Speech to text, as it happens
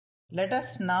Let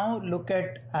us now look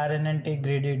at RNN-T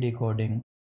greedy decoding.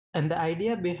 And the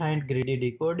idea behind greedy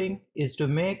decoding is to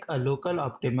make a local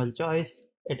optimal choice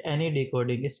at any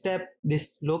decoding step.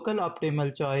 This local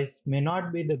optimal choice may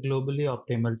not be the globally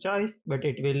optimal choice, but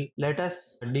it will let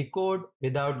us decode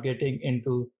without getting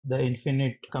into the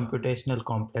infinite computational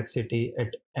complexity at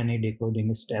any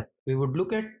decoding step. We would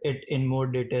look at it in more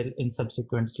detail in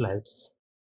subsequent slides.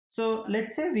 So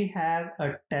let's say we have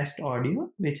a test audio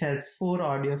which has 4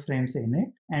 audio frames in it,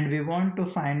 and we want to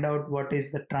find out what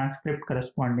is the transcript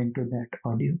corresponding to that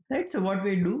audio, right? So what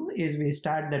we do is we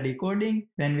start the decoding.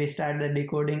 When we start the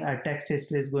decoding, our text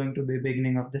history is going to be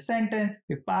beginning of the sentence.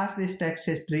 We pass this text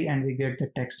history and we get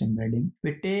the text embedding.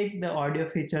 We take the audio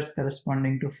features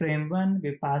corresponding to frame 1,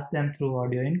 we pass them through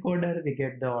audio encoder, we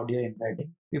get the audio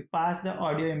embedding. We pass the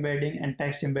audio embedding and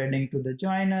text embedding to the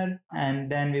joiner, and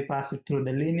then we pass it through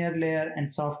the linear layer and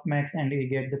softmax, and we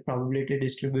get the probability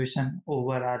distribution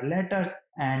over our letters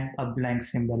and a blank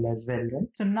symbol as well, right?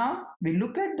 So now we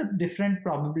look at the different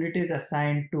probabilities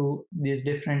assigned to these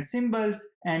different symbols,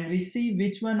 and we see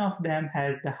which one of them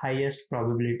has the highest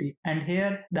probability. And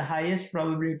here the highest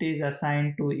probability is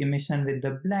assigned to emission with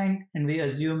the blank, and we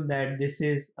assume that this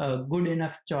is a good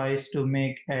enough choice to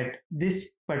make at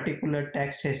this particular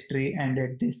text history and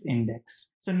at this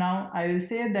index. So now I will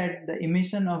say that the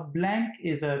emission of blank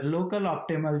is a local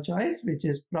optimal choice, which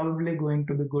is probably going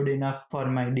to be good enough for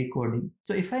my decoding.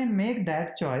 So if I make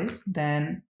that choice,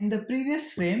 then in the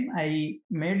previous frame, I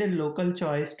made a local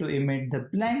choice to emit the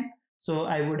blank. So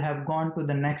I would have gone to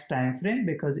the next time frame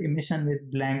because emission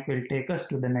with blank will take us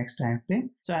to the next time frame.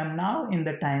 So I'm now in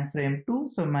the time frame 2.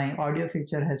 So my audio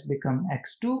feature has become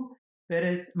x2.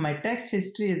 Whereas my text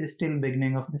history is still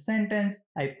beginning of the sentence.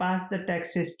 I pass the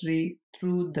text history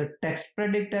through the text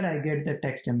predictor, I get the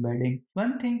text embedding.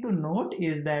 One thing to note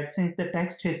is that since the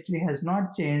text history has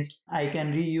not changed, I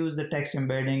can reuse the text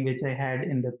embedding which I had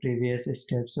in the previous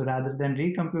step. So rather than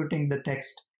recomputing the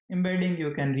text embedding,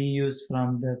 you can reuse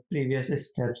from the previous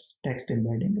steps text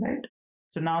embedding, right?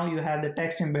 So now you have the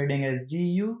text embedding as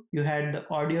GU, you had the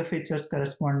audio features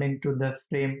corresponding to the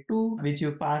frame 2, which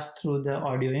you passed through the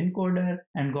audio encoder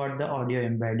and got the audio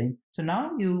embedding. So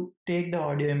now you take the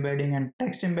audio embedding and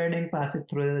text embedding, pass it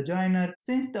through the joiner.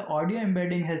 Since the audio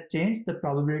embedding has changed, the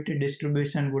probability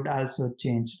distribution would also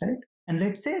change, right? And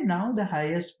let's say now the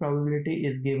highest probability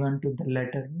is given to the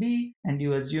letter B, and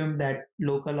you assume that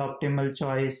local optimal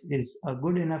choice is a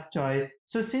good enough choice.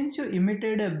 So since you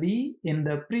emitted a B in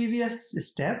the previous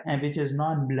step, and which is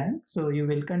non-blank, so you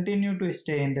will continue to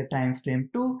stay in the time frame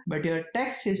 2, but your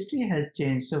text history has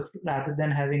changed. So rather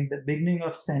than having the beginning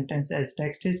of sentence as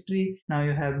text history, now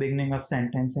you have beginning of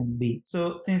sentence and B.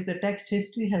 So since the text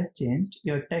history has changed,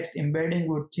 your text embedding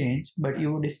would change, but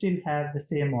you would still have the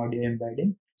same audio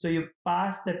embedding. So you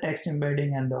pass the text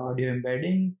embedding and the audio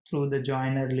embedding through the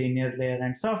joiner, linear layer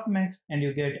and softmax, and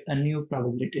you get a new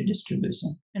probability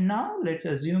distribution. And now let's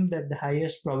assume that the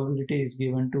highest probability is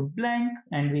given to blank,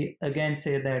 and we again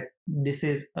say that this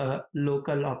is a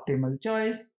local optimal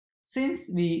choice.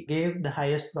 Since we gave the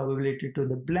highest probability to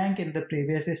the blank in the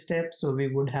previous step, so we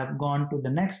would have gone to the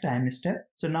next time step.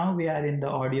 So now we are in the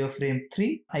audio frame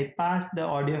 3. I pass the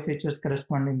audio features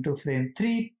corresponding to frame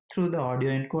 3 through the audio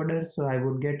encoder, so I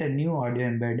would get a new audio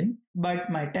embedding. But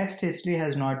my text history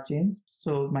has not changed,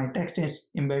 so my text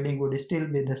embedding would still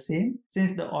be the same.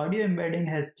 Since the audio embedding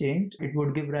has changed, it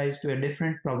would give rise to a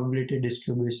different probability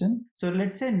distribution. So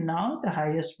let's say now the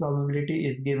highest probability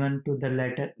is given to the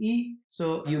letter E,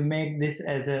 so you make this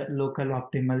as a local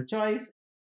optimal choice.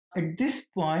 At this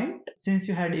point, since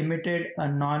you had emitted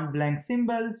a non-blank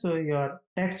symbol, so your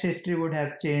text history would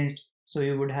have changed. So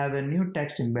you would have a new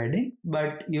text embedding,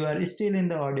 but you are still in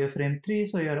the audio frame 3,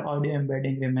 so your audio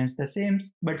embedding remains the same.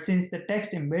 But since the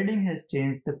text embedding has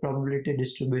changed, the probability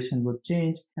distribution would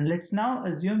change. And let's now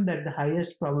assume that the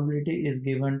highest probability is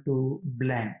given to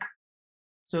blank.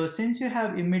 So since you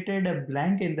have emitted a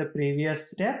blank in the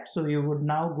previous step, so you would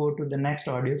now go to the next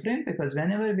audio frame, because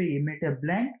whenever we emit a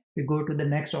blank, we go to the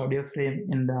next audio frame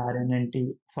in the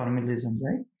RNN-T formalism,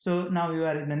 right? So now you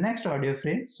are in the next audio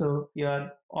frame, so your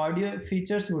audio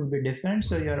features would be different,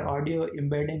 so your audio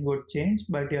embedding would change,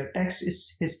 but your text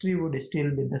history would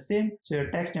still be the same. So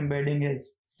your text embedding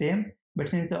is same, but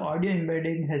since the audio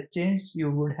embedding has changed,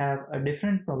 you would have a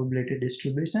different probability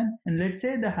distribution. And let's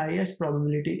say the highest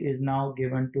probability is now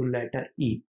given to letter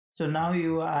E. So now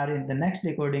you are in the next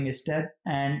decoding step,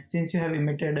 and since you have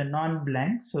emitted a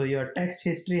non-blank, so your text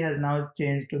history has now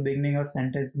changed to beginning of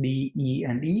sentence B, E,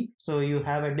 and E. So you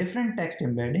have a different text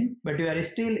embedding, but you are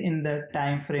still in the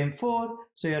time frame 4,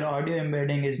 so your audio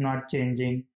embedding is not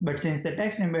changing. But since the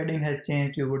text embedding has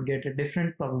changed, you would get a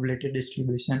different probability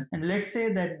distribution. And let's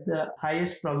say that the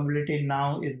highest probability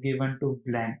now is given to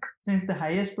blank. Since the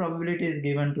highest probability is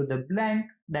given to the blank,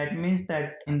 that means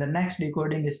that in the next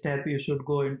decoding step, you should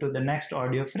go into the next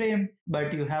audio frame,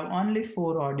 but you have only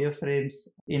 4 audio frames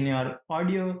in your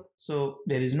audio, so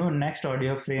there is no next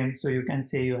audio frame, so you can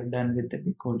say you are done with the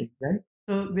decoding, right?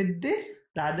 So with this,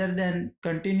 rather than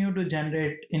continue to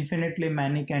generate infinitely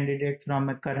many candidates from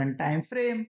a current time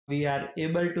frame, we are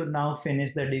able to now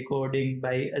finish the decoding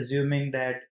by assuming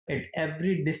that at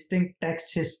every distinct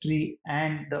text history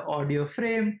and the audio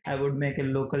frame, I would make a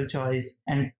local choice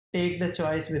and take the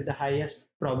choice with the highest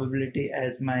probability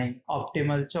as my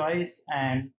optimal choice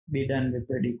and be done with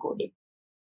the decoding.